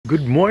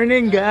Good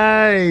morning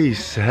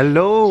guys!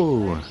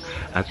 Hello!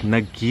 At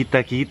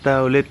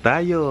nagkita-kita ulit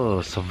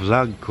tayo sa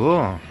vlog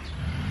ko.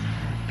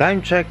 Time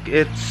check,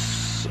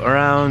 it's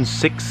around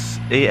 6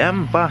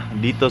 AM pa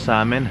dito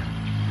sa amin.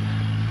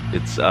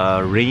 It's a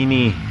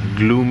rainy,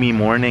 gloomy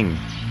morning.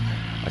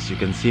 As you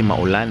can see,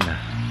 maulan.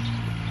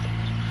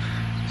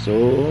 So,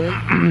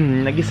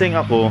 nagising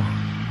ako.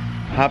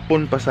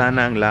 Hapon pa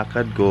sana ang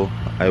lakad ko.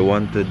 I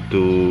wanted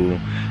to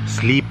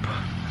sleep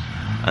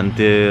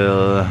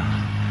until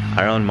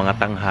around mga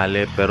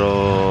tanghali,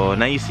 pero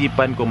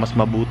naisipan ko mas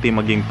mabuti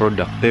maging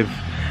productive,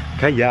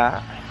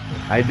 kaya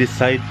I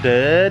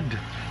decided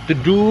to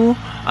do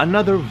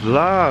another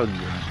vlog.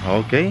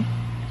 Okay,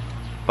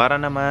 para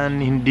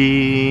naman hindi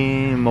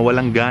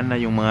mawalang gana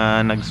yung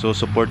mga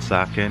nagso-support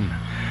sa akin.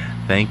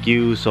 Thank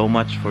you so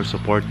much for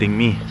supporting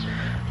me.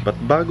 But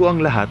bago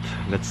ang lahat,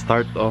 let's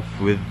start off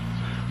with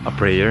a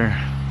prayer.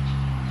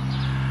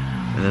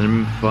 In the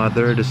name of the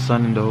Father, the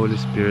Son, and the Holy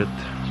Spirit.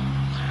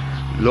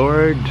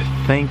 Lord,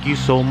 thank you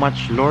so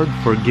much, Lord,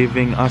 for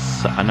giving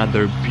us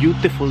another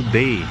beautiful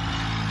day.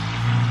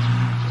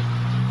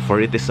 For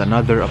it is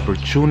another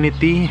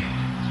opportunity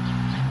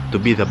to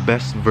be the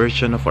best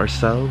version of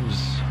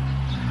ourselves.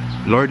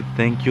 Lord,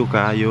 thank you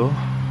kayo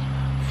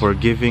for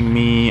giving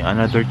me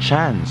another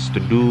chance to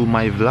do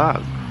my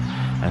vlog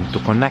and to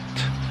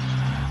connect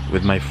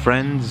with my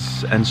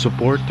friends and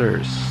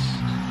supporters.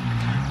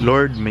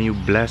 Lord, may you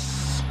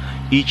bless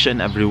each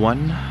and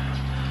everyone.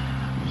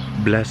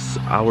 Bless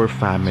our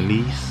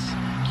families,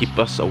 keep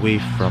us away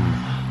from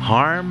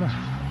harm,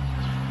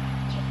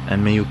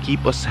 and may you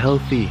keep us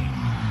healthy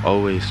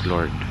always,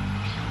 Lord.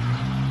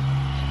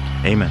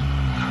 Amen.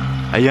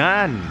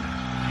 Ayan.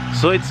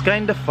 So it's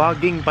kind of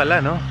fogging pala,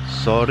 no?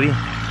 Sorry.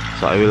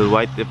 So I will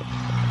wipe it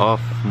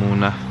off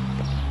muna.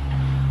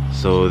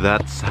 So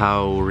that's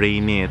how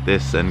rainy it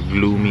is and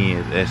gloomy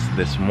it is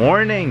this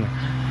morning.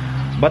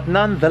 But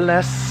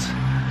nonetheless,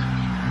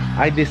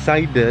 I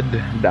decided,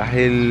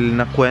 dahil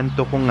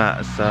nakwento ko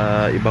nga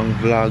sa ibang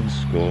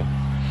vlogs ko,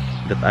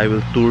 that I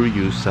will tour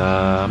you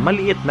sa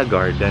maliit na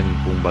garden,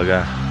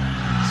 kumbaga.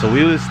 So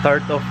we will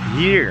start off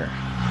here.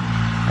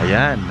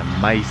 Ayan,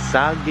 may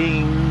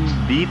saging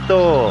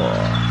dito.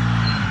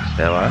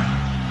 Diba?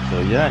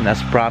 So yan, as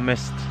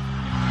promised.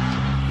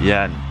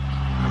 Yan,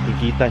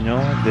 makikita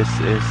nyo, this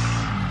is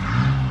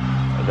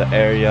the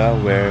area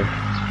where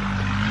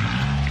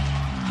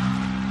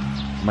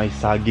may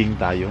saging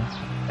tayo.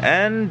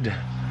 And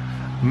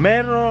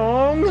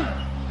merong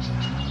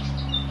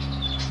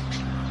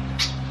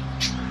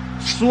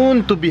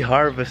soon to be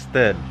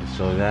harvested.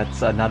 So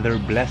that's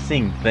another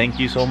blessing. Thank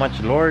you so much,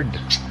 Lord,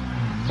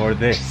 for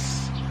this.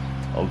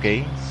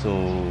 Okay,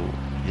 so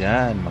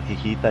yan,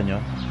 makikita nyo.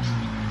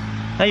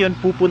 Ngayon,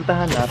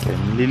 pupuntahan natin.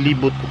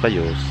 Lilibot ko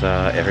kayo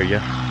sa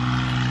area.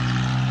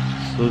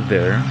 So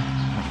there,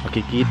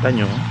 makikita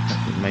nyo,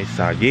 may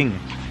saging.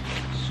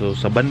 So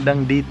sa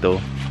bandang dito,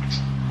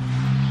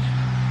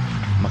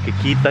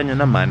 makikita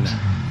nyo naman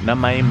na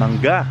may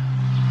mangga.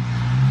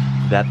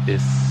 That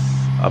is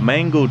a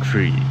mango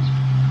tree.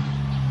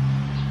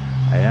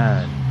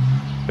 Ayan.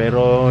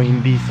 Pero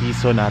hindi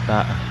season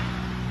ata.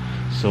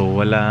 So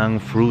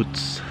walang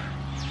fruits.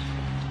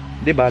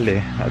 Di bale,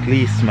 at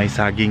least may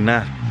saging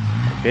na.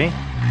 Okay?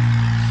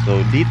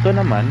 So dito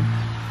naman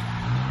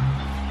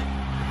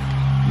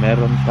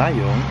meron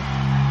tayong,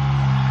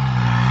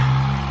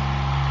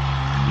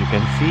 you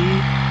can see,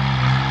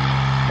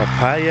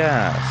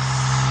 papayas.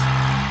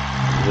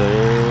 So,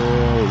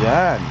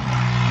 yan.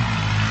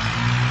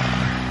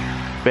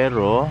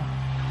 Pero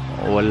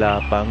wala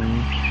pang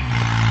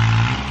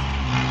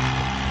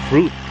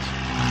fruit.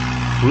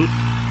 Fruit?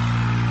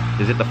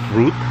 Is it a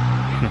fruit?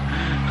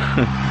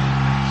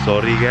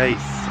 Sorry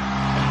guys.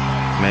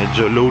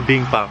 Medyo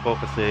loading pa ako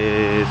kasi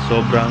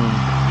sobrang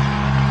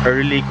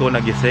early ko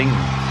nagising.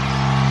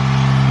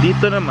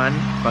 Dito naman,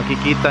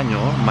 makikita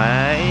nyo,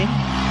 may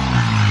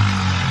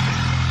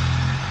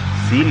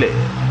sili.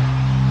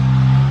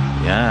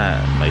 Yan,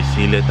 may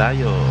sili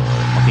tayo.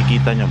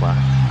 Makikita nyo ba?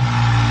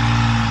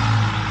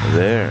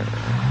 There.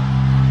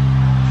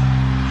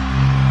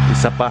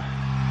 Isa pa.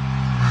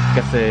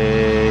 Kasi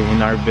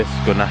hinarvest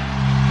ko na.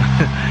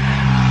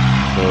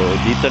 So,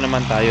 dito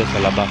naman tayo sa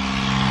labas.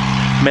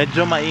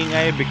 Medyo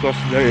maingay because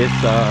there is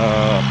a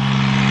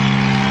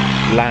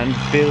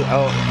landfill.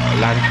 Oh,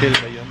 landfill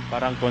ba yun?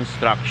 Parang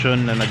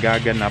construction na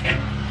nagaganap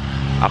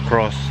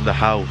across the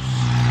house.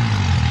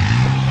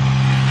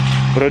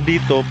 Pero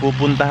dito,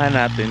 pupuntahan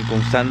natin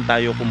kung saan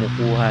tayo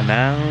kumukuha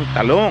ng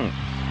talong.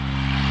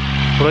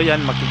 Pero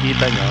yan,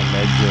 makikita nyo,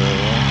 medyo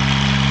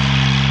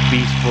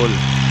peaceful.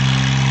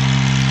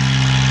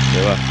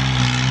 Diba?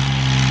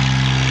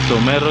 So,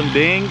 meron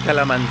ding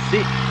kalamansi.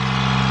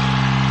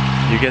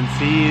 You can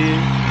see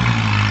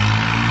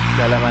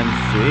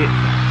kalamansi.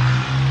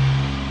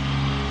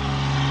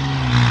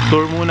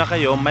 Tour muna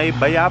kayo, may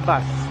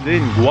bayabas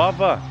din,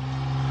 guava.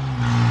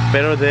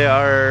 Pero they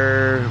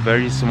are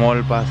very small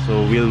pa,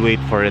 so we'll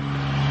wait for it.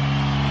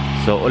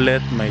 So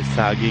ulit may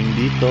saging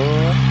dito.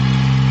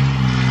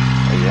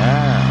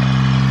 Ayan.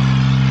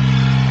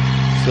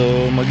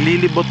 So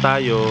maglilibot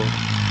tayo,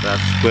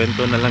 tapos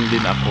kwento na lang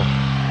din ako.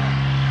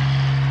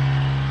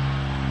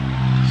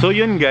 So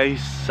yun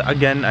guys,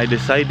 again I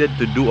decided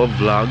to do a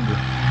vlog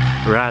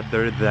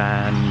rather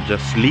than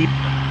just sleep.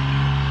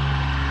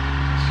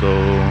 So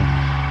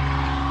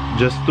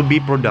just to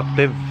be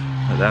productive,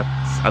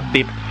 that's a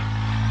tip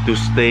to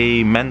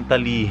stay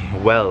mentally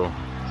well.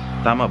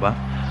 Tama ba?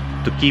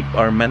 To keep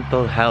our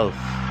mental health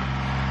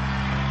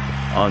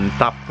on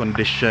top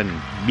condition.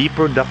 Be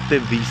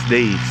productive these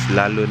days,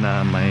 lalo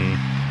na may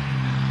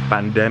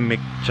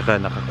pandemic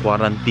tsaka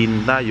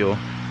naka-quarantine tayo.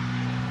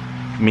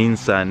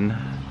 Minsan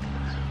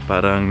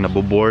parang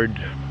naboboard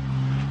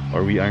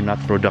or we are not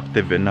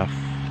productive enough.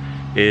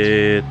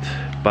 It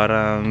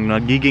parang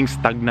nagiging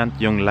stagnant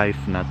yung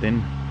life natin.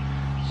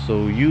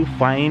 So you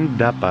find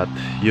dapat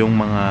yung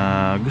mga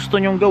gusto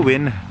nyong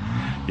gawin,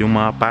 yung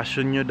mga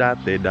passion nyo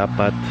dati,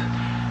 dapat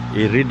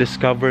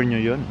i-rediscover nyo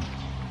yun.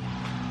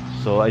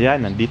 So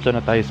ayan, nandito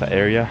na tayo sa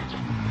area.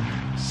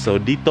 So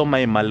dito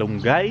may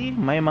malunggay,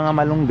 may mga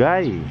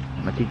malunggay.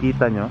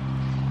 Nakikita nyo?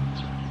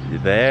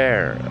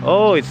 There.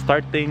 Oh, it's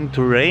starting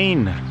to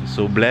rain.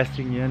 So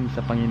blessing yan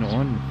sa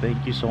Panginoon.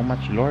 Thank you so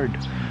much, Lord.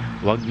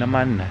 Wag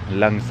naman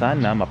lang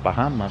sana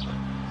mapahamak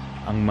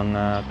ang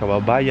mga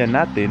kababayan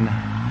natin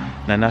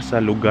na nasa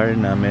lugar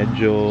na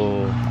medyo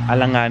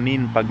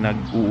alanganin pag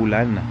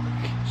nag-uulan.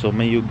 So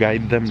may you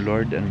guide them,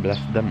 Lord, and bless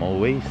them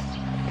always.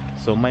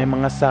 So may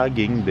mga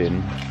saging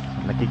din,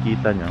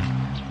 nakikita nyo.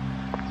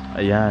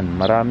 Ayan,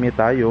 marami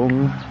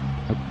tayong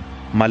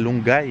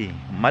malunggay.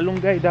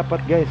 Malunggay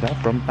dapat guys, ha?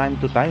 From time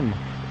to time.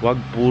 Wag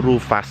puro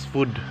fast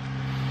food.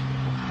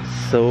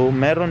 So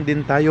meron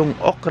din tayong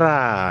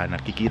okra.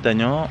 Nakikita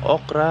nyo?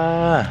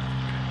 Okra.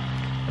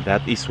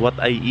 That is what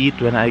I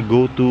eat when I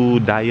go to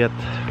diet,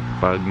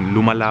 pag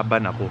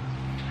lumalaban ako.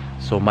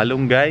 So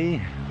malunggay,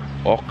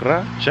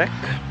 okra, check.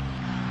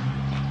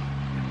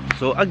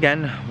 So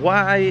again,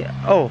 why,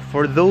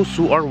 for those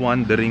who are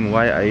wondering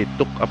why I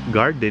took up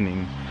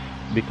gardening,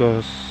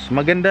 because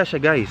maganda siya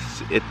guys.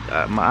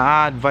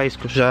 Ma-advise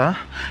ko siya,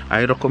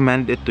 I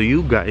recommend it to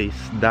you guys,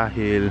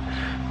 dahil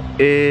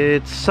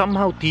it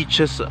somehow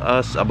teaches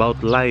us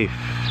about life,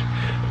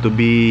 to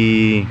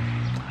be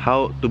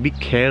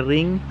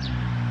caring,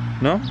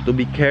 no? To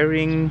be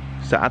caring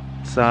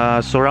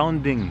sa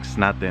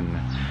surroundings natin,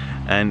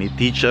 and it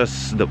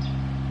teaches the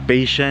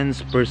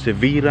patience,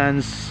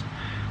 perseverance,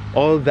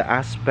 all the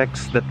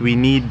aspects that we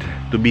need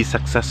to be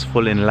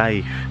successful in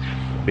life.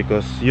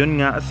 Because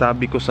yun nga,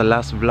 sabi ko sa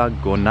last vlog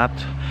ko, not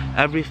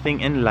everything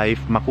in life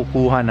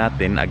makukuha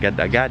natin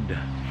agad-agad,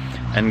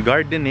 and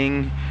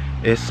gardening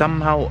is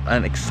somehow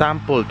an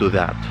example to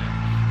that,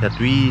 that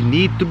we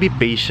need to be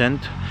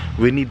patient,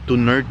 we need to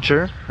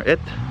nurture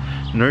it,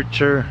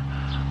 nurture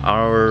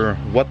our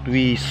what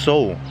we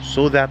sow,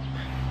 so that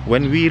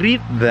when we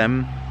reap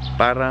them,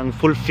 parang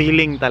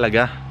fulfilling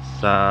talaga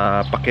sa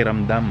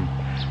pakiramdam.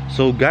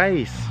 So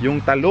guys,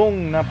 yung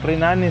talong na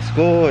prinanis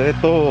ko,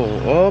 ito,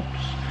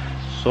 oops,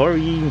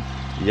 sorry,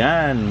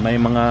 yan, may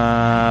mga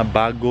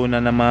bago na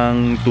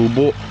namang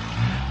tubo.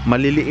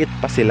 Maliliit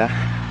pa sila,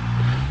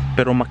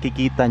 pero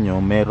makikita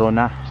nyo,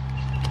 meron na.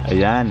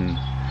 Ayan,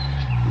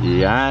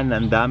 yan,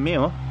 ang dami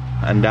oh,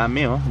 ang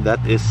dami oh.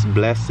 That is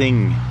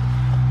blessing.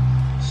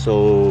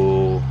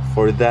 So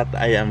for that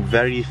I am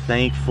very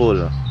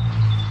thankful.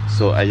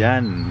 So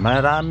ayan,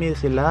 marami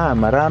sila,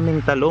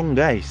 maraming talong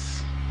guys.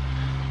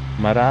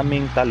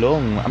 Maraming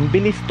talong. Ang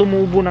bilis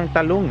tumubo ng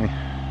talong eh.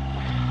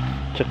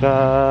 Tsaka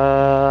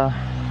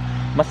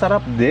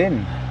masarap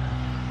din.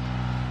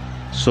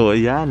 So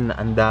ayan,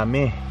 ang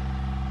dami.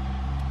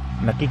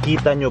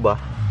 Nakikita nyo ba?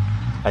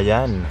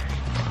 Ayan.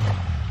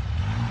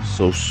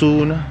 So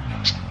soon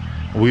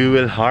we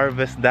will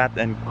harvest that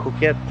and cook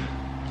it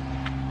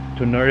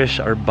to nourish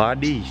our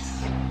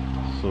bodies.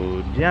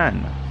 So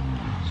yan.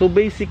 So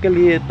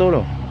basically ito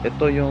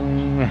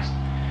yung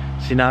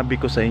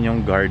sinabi ko sa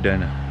inyong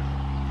garden.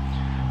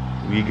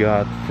 We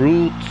got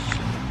fruits,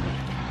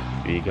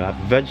 we got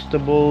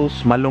vegetables,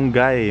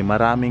 malunggay,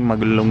 maraming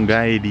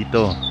malunggay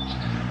dito,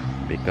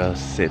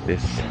 because it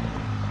is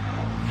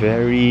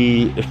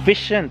very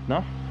efficient,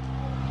 no?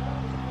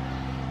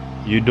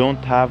 You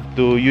don't have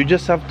to, you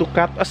just have to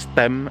cut a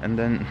stem and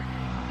then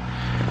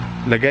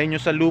lagay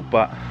nyo sa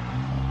lupa,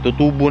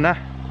 tutubo na,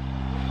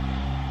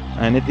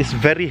 and it is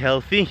very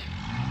healthy.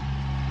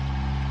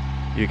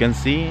 You can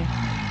see.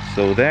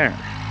 So there.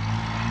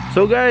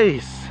 So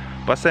guys,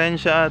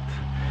 pasensya at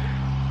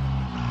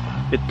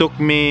it took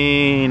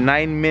me 9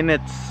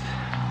 minutes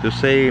to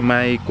say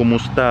my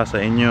kumusta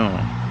sa inyo.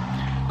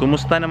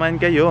 Kumusta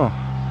naman kayo?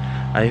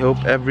 I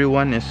hope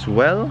everyone is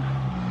well.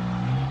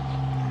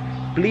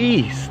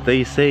 Please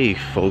stay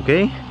safe,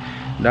 okay?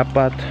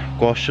 Dapat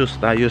cautious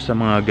tayo sa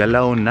mga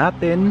galaw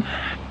natin,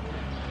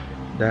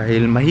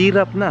 dahil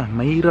mahirap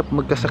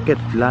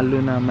magkasakit, lalo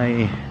na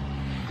may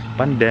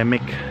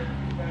pandemic.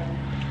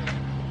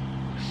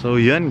 So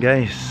yun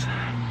guys,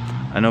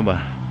 ano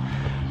ba,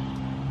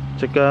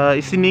 tsaka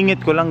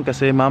isiningit ko lang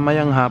kasi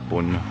mamayang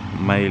hapon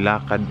may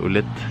lakad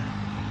ulit.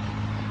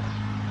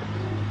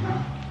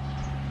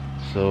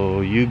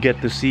 So you get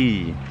to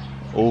see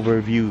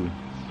overview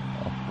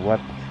of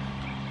what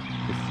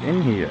is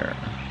in here.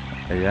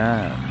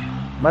 Ayan.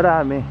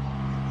 Marami.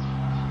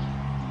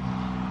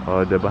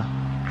 Oh, diba?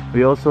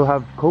 We also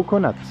have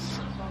coconuts.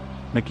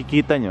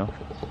 Nakikita nyo?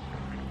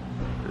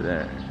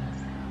 There.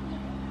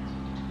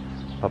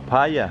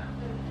 Papaya.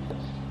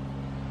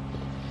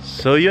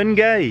 So yun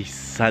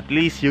guys, at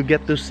least you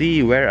get to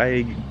see where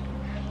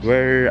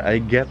I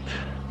get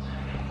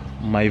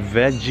my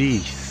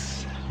veggies.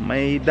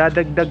 May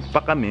dadagdag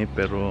pa kami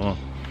pero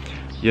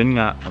yun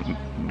nga,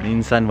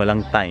 minsan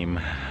walang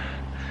time.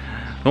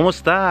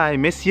 Kumusta?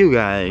 I miss you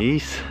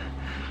guys.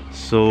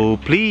 So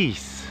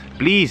please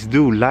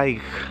do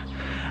like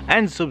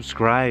and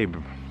subscribe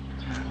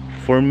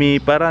for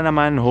me para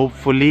naman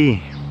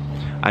hopefully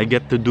I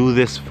get to do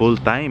this full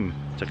time.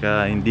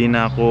 Tsaka hindi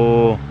na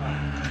ako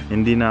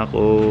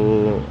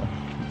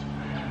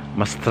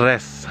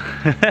ma-stress.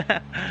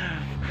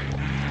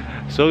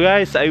 So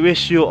guys, I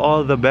wish you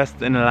all the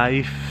best in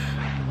life.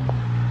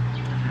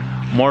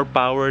 More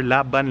power,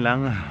 laban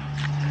lang.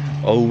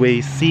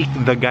 Always seek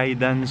the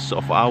guidance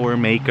of our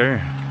Maker,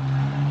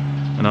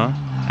 you know,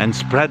 and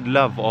spread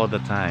love all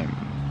the time.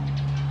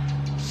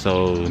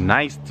 So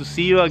nice to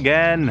see you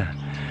again.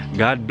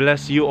 God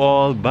bless you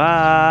all.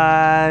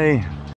 Bye.